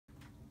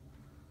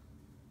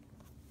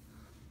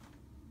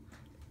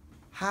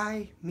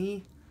Hi,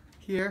 me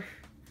here.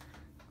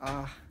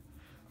 I'm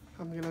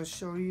gonna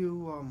show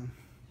you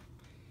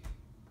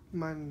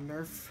my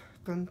Nerf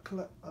gun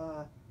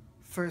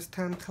first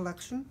time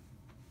collection.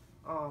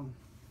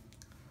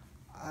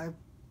 I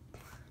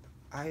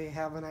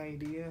have an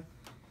idea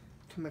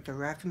to make a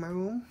rack in my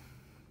room.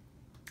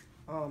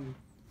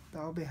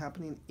 That'll be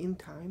happening in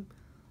time.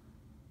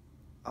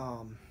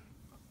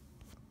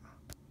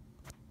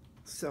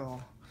 So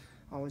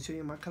I want to show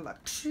you my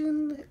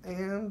collection,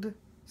 and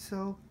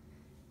so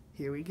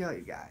here we go,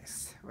 you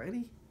guys.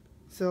 Ready?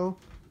 So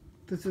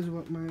this is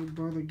what my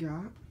brother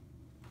got.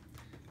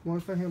 One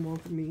for him, one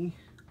for me.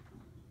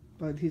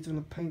 But he's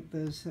gonna paint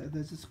this.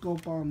 There's a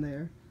scope on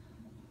there,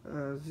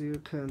 as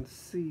you can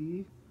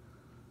see.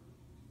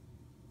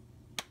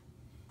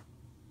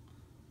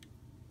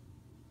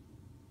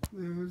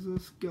 There's a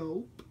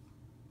scope.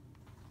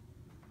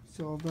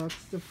 So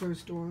that's the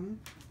first one.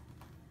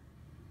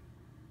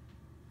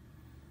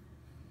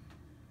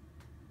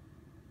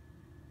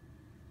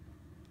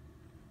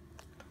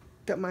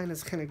 That mine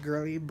is kind of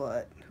girly,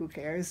 but who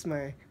cares?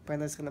 My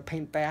brother's gonna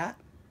paint that.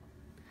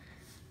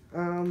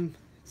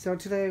 So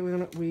today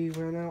we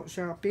went out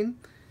shopping,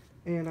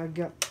 and I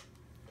got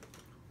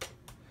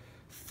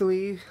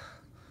 3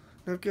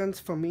 Nerf guns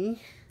for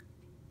me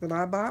that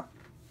I bought,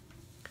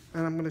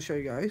 and I'm gonna show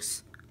you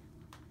guys.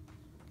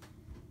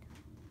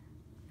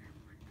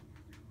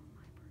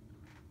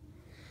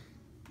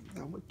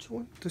 Now which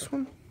one? This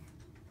one?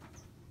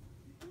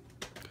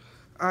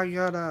 I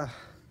got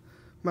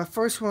my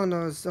first one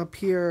was up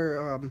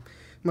here.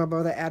 My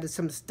brother added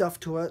some stuff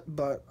to it,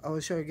 but I will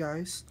show you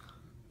guys.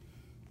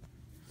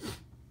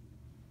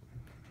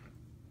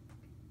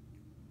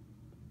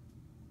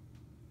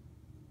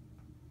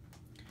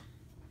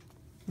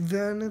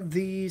 Then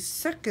the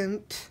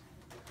second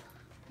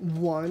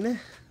one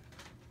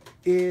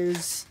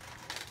is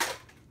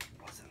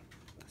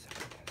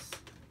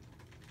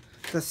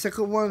the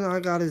second one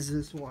I got is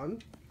this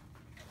one.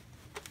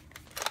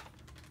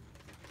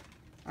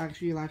 I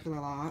actually like it a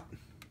lot.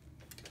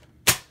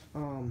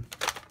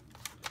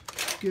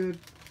 Good.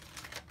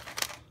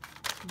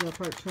 The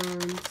part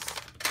turns.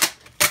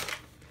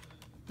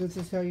 This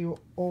is how you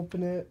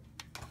open it,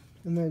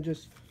 and then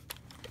just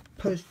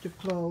push to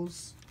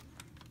close.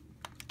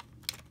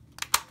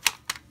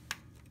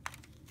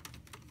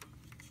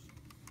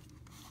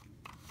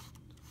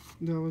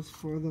 That was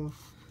for the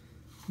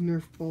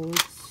Nerf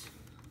bullets.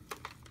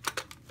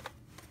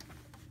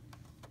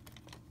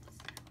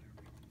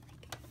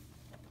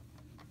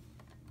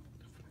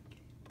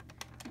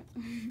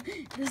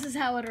 This is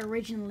how it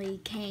originally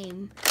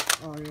came.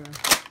 Oh yeah.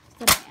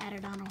 Then I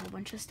added on a whole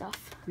bunch of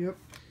stuff. Yep.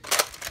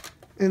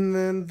 And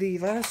then the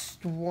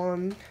last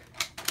one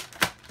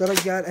that I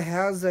got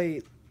has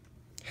a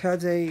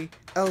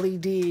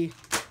LED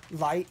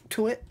light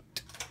to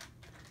it.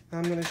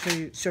 I'm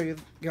gonna show you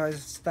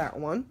guys that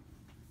one.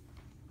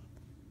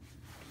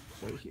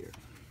 Right here.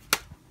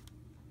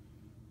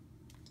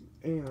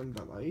 And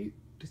the light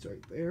is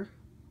right there.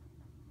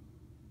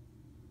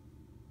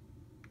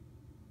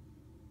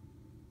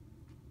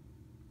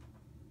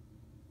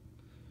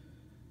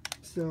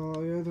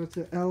 So yeah, that's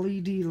an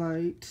LED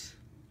light.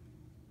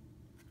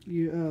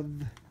 You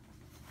have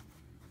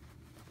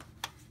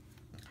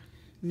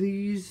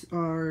these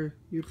are,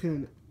 you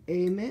can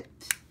aim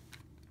it.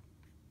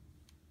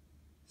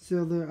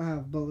 So there I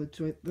have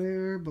bullets right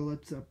there,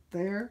 bullets up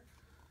there.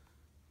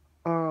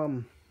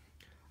 And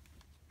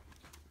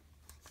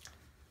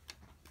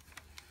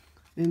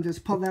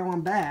just pull that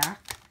one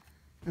back,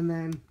 and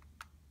then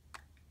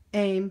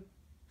aim,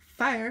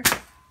 fire.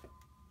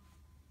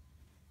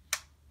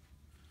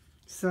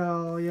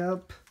 So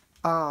yep.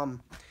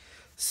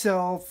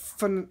 So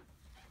for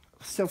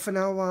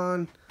now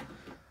on,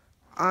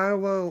 I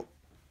will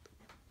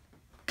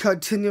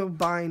continue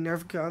buying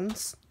Nerf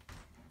guns,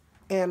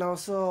 and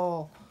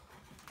also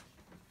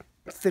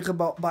think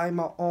about buying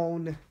my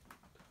own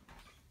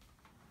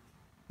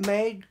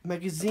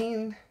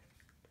magazine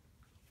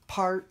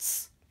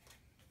parts.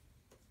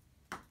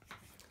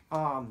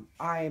 I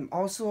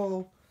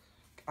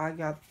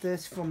got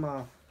this from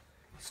a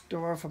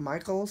store from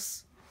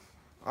Michael's.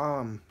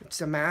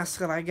 It's a mask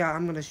that I got.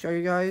 I'm gonna show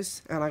you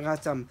guys, and I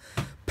got some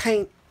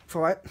paint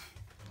for it.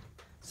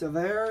 So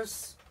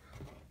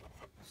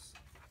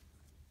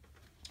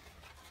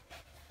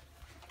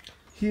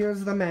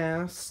here's the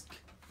mask.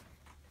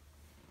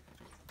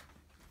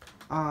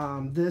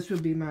 This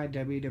would be my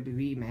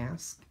WWE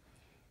mask,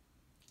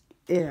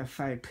 if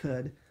I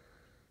could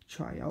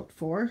try out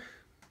for.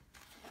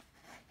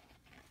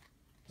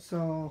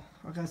 So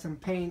I got some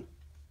paint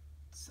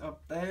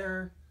up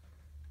there,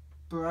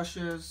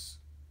 brushes.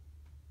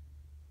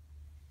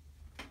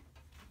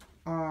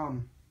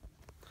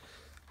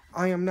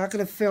 I am not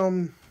gonna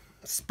film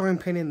spray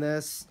painting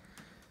this,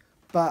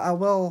 but I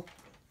will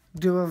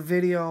do a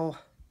video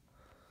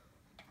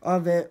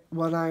of it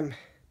when I'm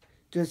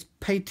just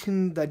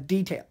painting the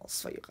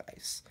details for you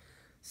guys.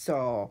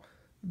 So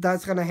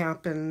that's gonna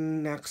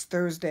happen next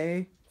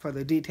Thursday for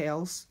the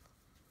details.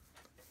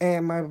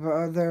 And my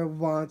brother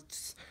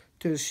wants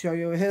to show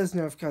you his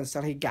Nerf guns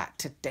that he got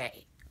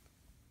today.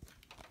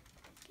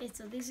 Okay,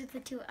 so these are the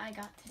two I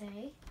got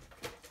today.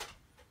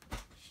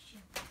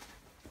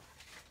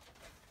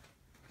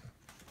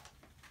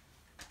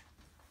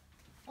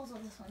 Also,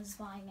 this one's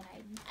mine,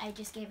 and I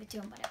just gave it to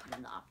him, but I put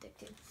in the optic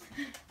too.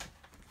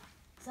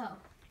 So,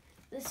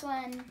 this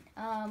one,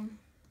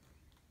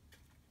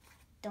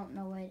 don't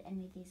know what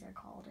any of these are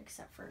called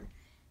except for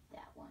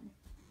that one.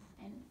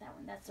 And that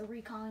one, that's the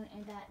Recon,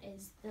 and that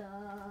is the,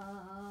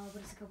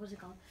 what is it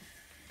called?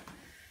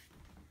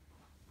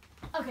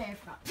 Okay, I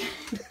forgot.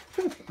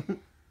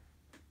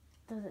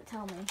 Does it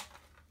tell me?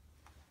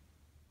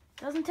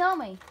 Doesn't tell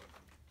me.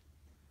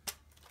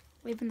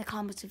 Leave in the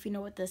comments if you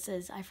know what this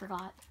is. I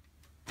forgot.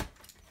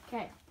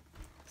 Okay,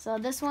 so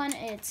this one,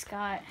 it's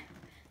got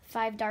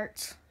 5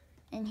 darts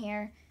in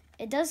here.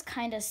 It does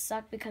kind of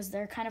suck because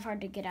they're kind of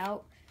hard to get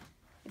out.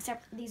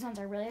 Except these ones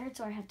are really hard,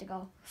 so I have to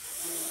go.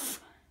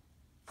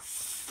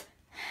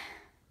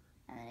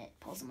 And then it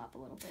pulls them up a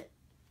little bit.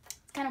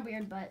 It's kind of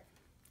weird, but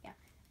yeah.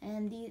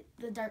 And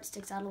the dart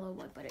sticks out a little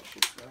bit, but it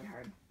shoots really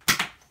hard.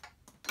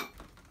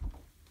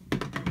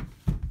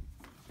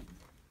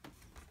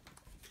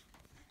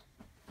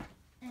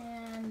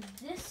 And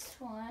this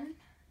one,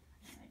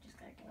 I just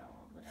gotta get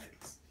all the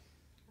darts.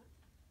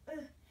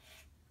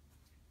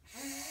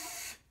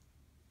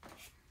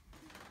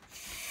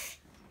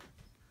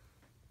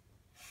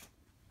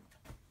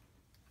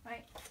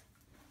 Right,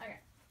 okay.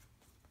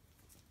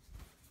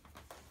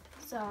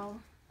 So,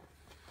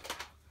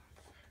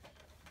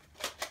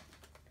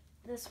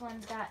 this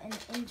one's got an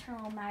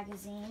internal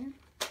magazine,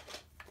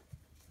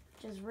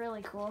 which is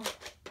really cool,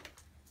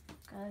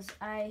 because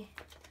I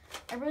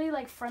really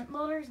like front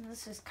loaders, and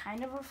this is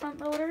kind of a front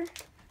loader,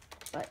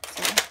 but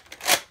so.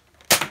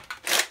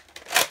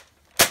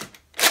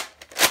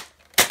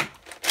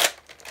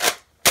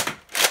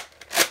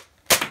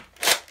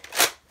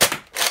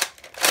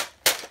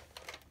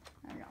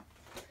 I don't know.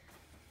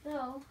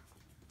 So,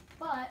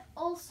 but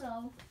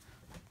also,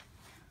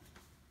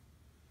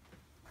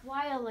 a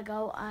while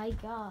ago I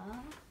got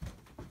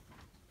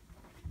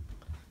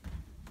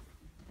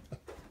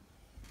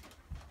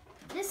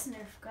this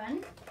Nerf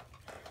gun,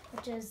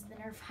 which is the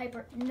Nerf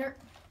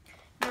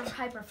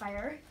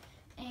Hyperfire,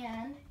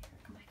 and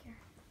come back here.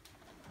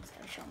 Just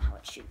gotta show them how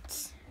it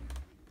shoots.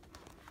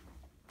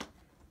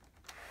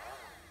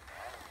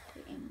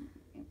 Aim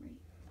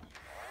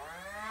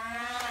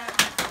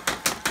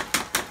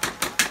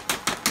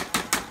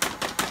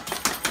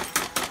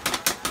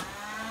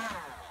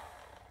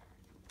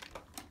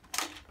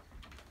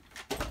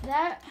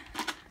That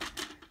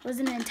was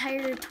an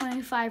entire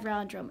 25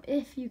 round drum.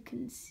 If you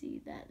can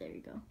see that, there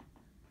you go.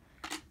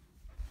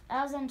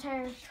 That was an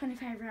entire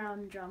 25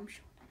 round drum.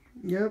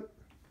 Yep.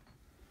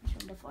 Show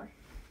them before.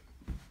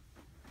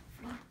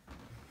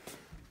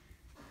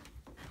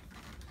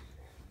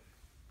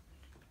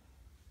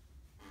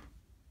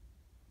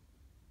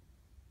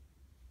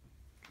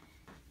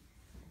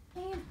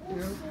 And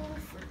also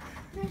for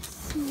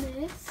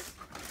Christmas.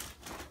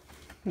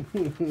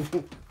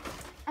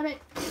 I mean,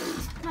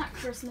 not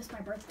Christmas, my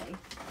birthday.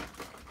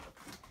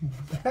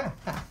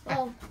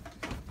 Well,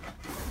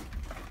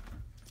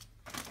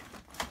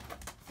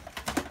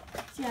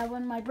 yeah,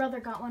 when my brother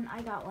got one,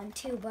 I got one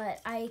too, but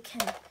I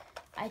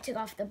took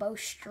off the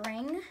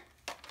bowstring,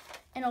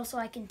 and also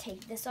I can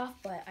take this off,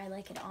 but I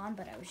like it on,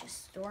 but I was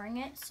just storing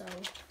it, so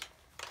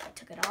I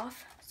took it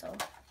off, so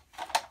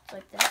it's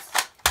like this.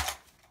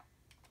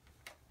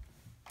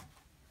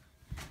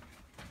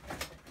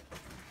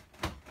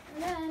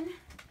 And then,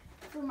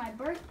 for my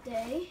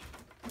birthday,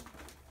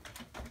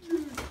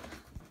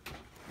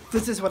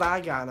 this is what I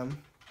got him.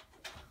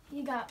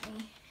 he got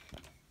me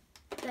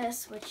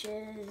this, which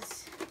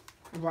is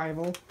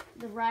Rival.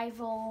 the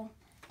Rival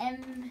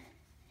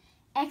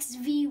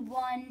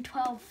XV1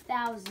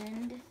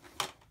 12,000,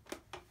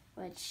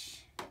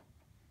 which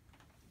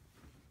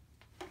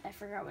I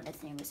forgot what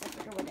its name is. I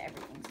forgot what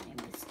everything's name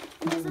is.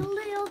 It has a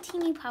little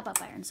teeny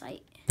pop-up iron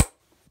sight,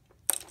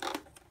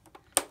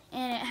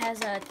 and it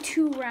has a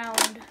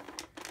 2-round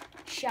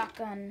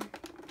shotgun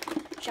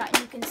shot, and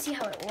you can see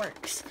how it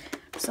works.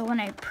 So when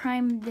I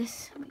prime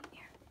this, wait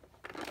here,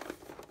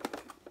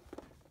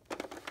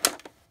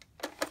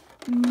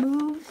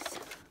 moves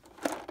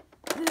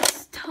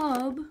this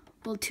tube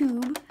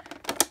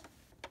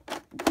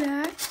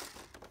back,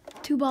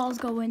 2 balls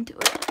go into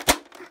it,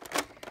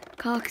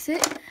 cocks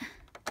it,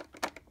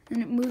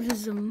 and it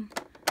moves them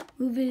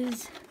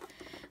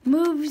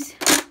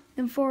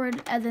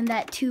forward, and then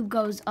that tube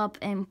goes up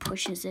and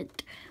pushes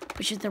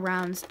the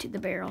rounds to the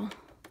barrel.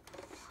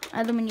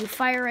 And then when you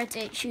fire it,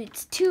 it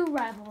shoots 2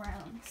 rival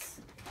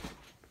rounds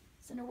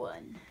instead of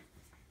 1.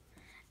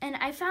 And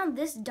I found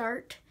this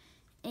dart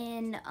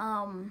in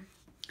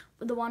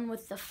the one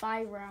with the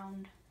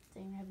 5-round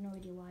thing. I have no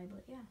idea why,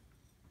 but yeah.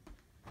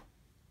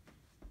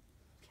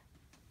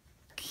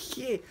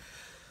 Okay.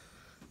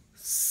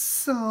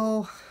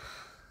 So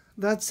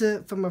that's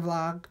it for my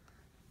vlog.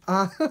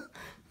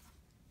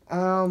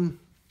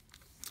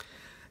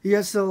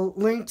 Yeah, so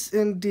links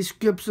in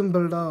description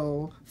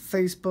below.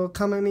 Facebook,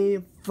 comment me,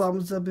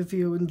 thumbs up if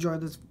you enjoy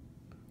this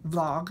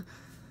vlog.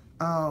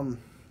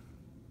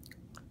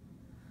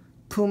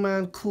 Cool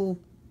man, cool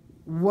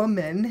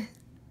woman.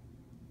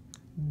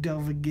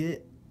 Don't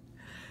forget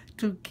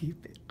to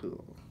keep it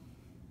cool.